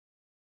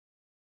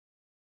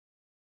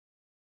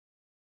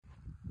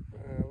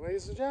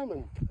Ladies and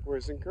gentlemen,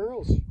 boys and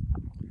girls,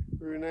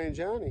 Rudy and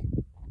Johnny.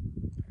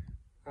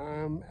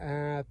 I'm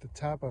at the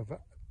top of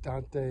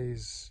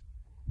Dante's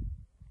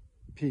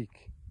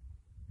peak,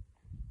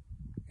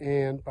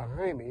 and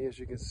behind me, as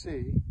you can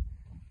see,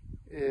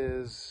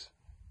 is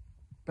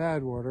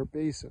Badwater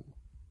Basin.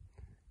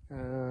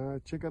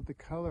 Check out the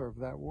color of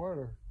that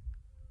water.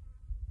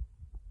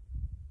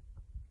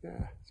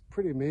 Yeah, it's a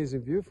pretty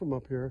amazing view from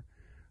up here.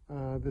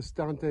 This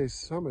Dante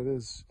summit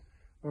is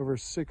over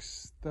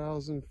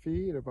 6,000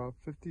 feet, about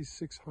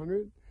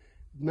 5,600.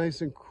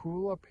 Nice and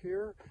cool up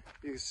here.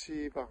 You can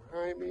see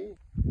behind me,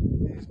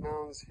 these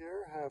mountains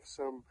here have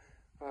some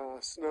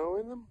snow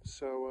in them.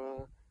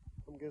 So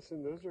I'm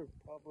guessing those are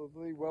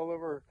probably well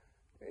over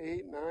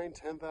 8, 9,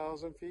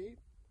 10,000 feet.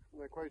 I'm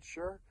not quite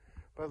sure.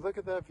 But look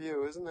at that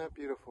view. Isn't that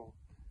beautiful?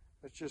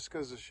 It just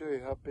goes to show you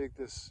how big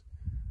this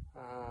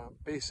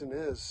basin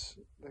is.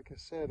 Like I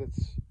said,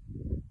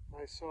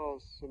 I saw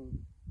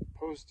some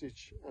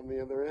postage on the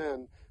other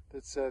end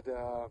that said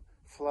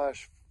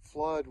flash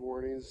flood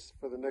warnings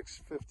for the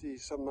next 50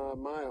 some odd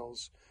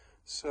miles.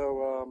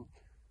 So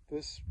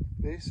this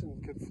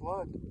basin could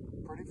flood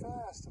pretty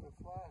fast in a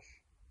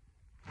flash.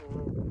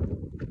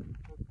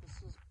 But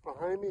this is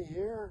behind me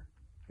here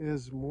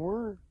is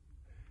more.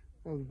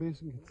 The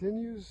basin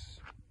continues.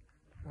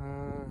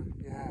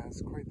 Yeah,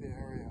 it's quite the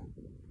area.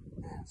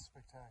 Man, it's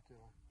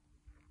spectacular.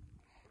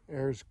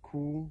 Air's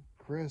cool,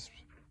 crisp.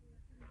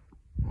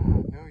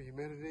 No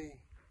humidity.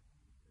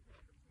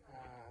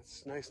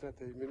 It's nice not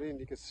the humidity. And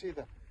you can see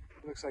it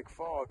looks like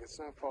fog. It's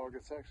not fog,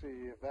 it's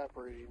actually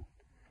evaporating.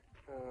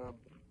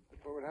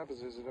 But what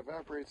happens is it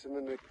evaporates and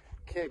then it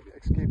can't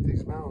escape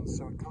these mountains,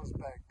 so it comes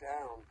back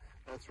down.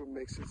 That's what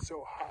makes it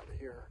so hot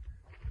here.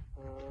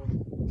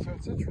 So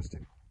it's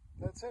interesting.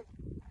 That's it.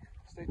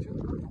 Stay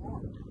tuned for more.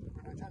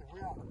 Good night, Johnny.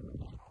 We're out.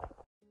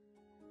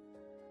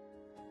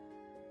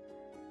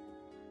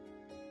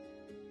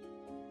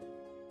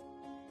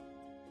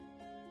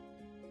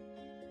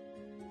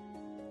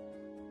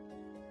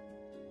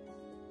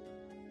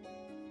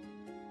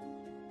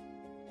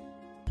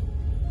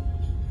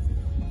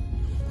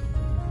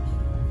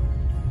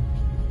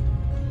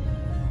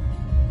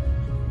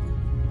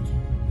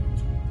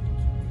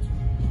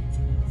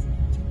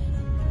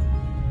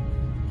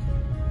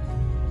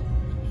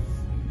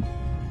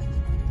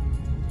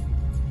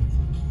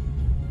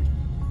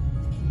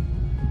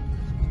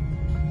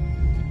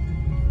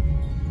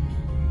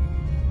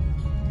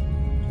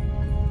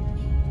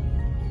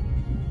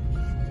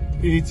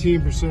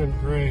 18%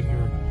 grade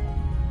here.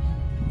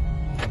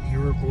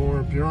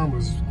 Bjorn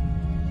was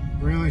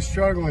really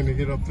struggling to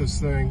get up this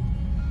thing.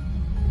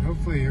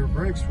 Hopefully your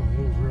brakes will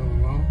move really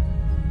well.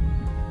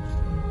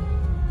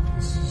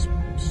 This is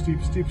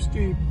steep, steep,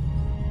 steep.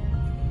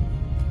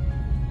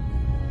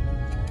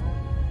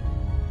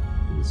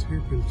 These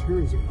hairpin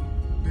turns are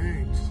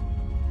banks.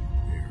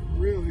 They're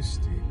really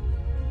steep.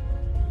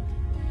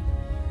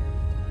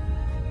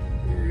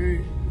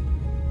 Alright.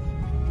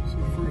 So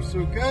far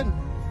so good.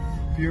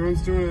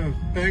 Bjorn's doing a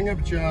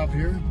bang-up job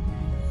here.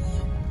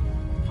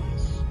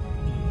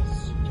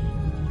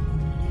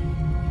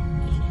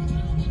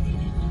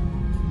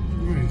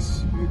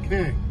 Nice.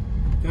 Okay.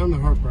 Down the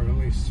hard part at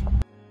least.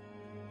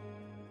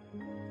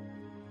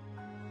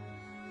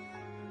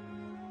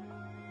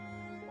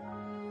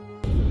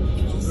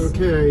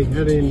 Okay,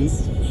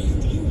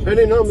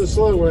 heading home the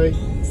slow way.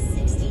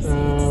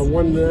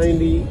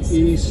 190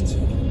 east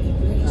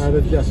out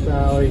of Death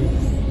Valley.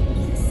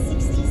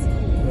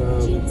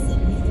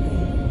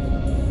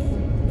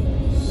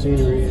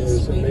 Scenery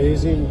is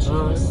amazing,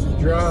 hot,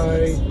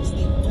 dry.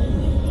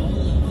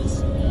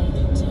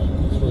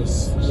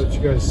 Just let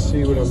you guys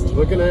see what I'm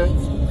looking at.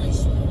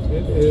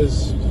 It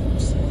is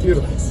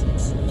beautiful.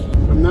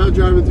 I'm now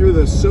driving through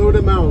the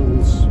Soda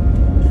Mountains.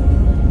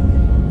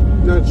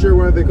 Not sure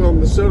why they call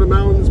them the Soda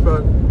Mountains,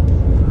 but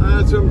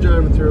that's what I'm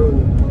driving through.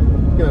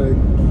 And got a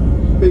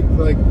big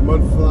like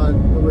mud flat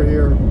over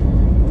here.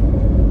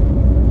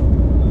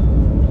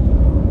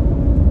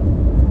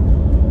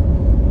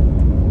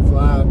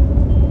 Flat.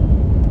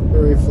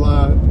 Very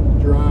flat,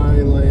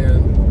 dry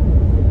land.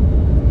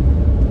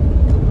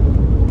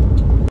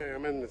 Okay,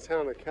 I'm in the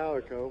town of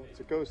Calico.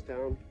 It's a ghost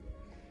town.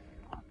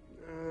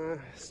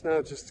 It's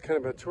not just kind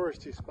of a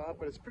touristy spot,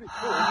 but it's pretty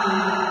cool.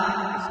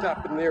 I can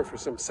stop in there for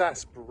some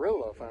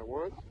sarsaparilla if I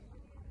want.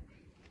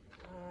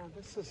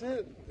 This is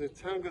it. The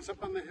town goes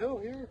up on the hill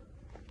here.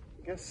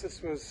 I guess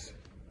this was,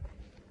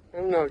 I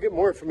don't know, I'll get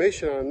more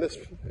information on this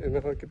and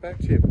I'll get back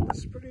to you, but this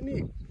is pretty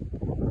neat.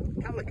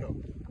 Calico.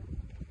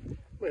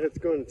 Might have to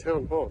go into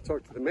town hall and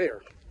talk to the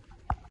mayor.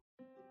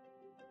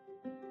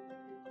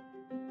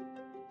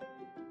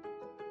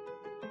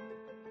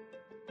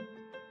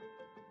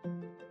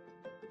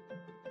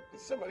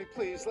 Somebody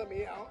please let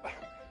me out.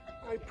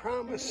 I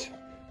promise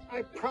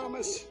I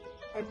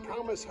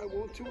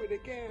won't do it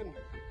again.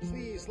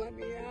 Please let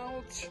me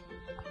out.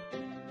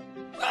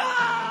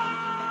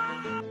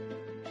 Ah!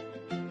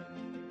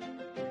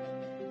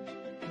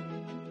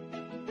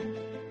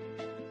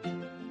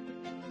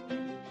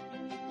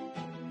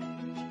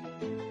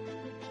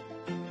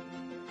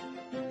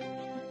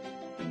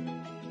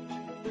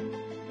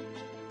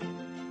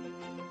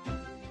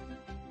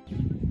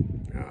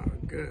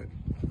 good.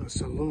 A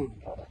saloon.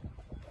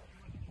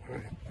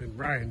 I've been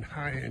riding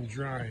high and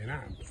dry and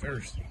I'm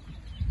thirsty.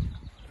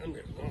 I'm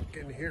gonna walk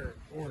in here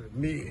and order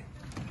me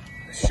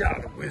a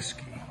shot of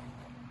whiskey.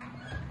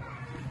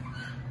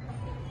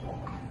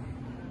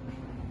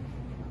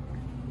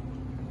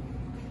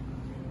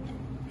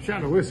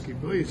 Shot of whiskey,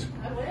 please.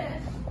 I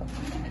wish.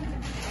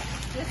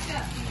 Just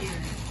got the year.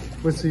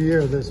 What's the year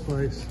of this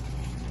place?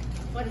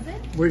 What is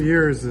it? What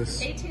year is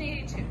this?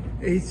 1882.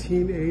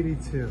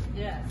 1882.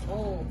 Yes,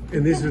 old.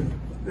 And these are,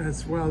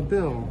 that's Wild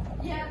Bill.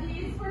 Yeah,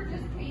 these were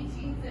just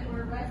paintings that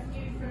were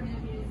rescued from the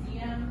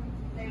museum.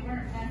 They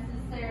weren't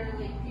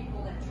necessarily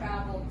people that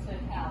traveled to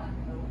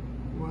Calico.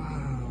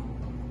 Wow.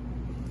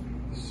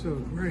 So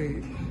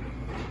great.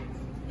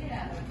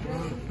 Yeah.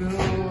 Wild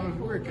Bill, I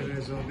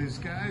recognize all these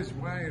guys.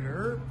 Wyatt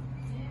Earp.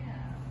 Yeah.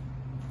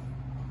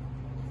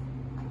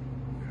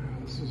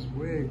 Yeah, this is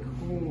way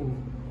cool.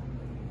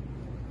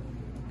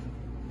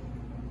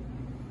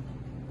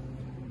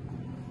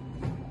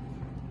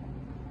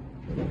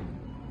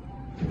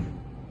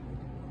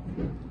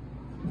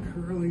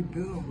 Curly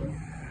Bill, yeah.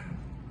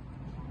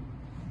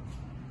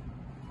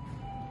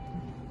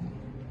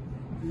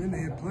 And then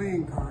they had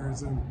playing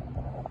cards and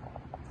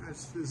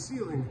attached to the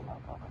ceiling.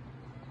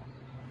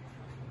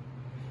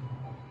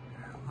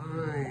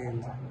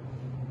 Lined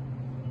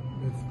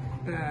with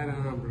bad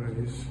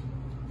hombres.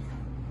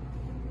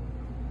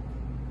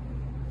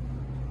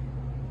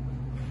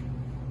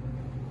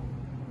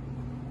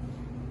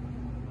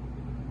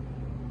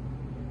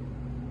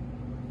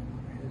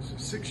 Here's the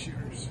 6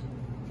 years.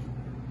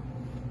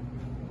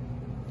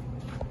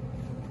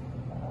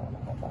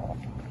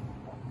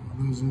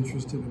 Those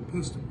interested in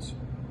pistols.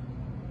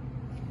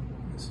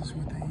 This is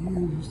what they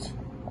used.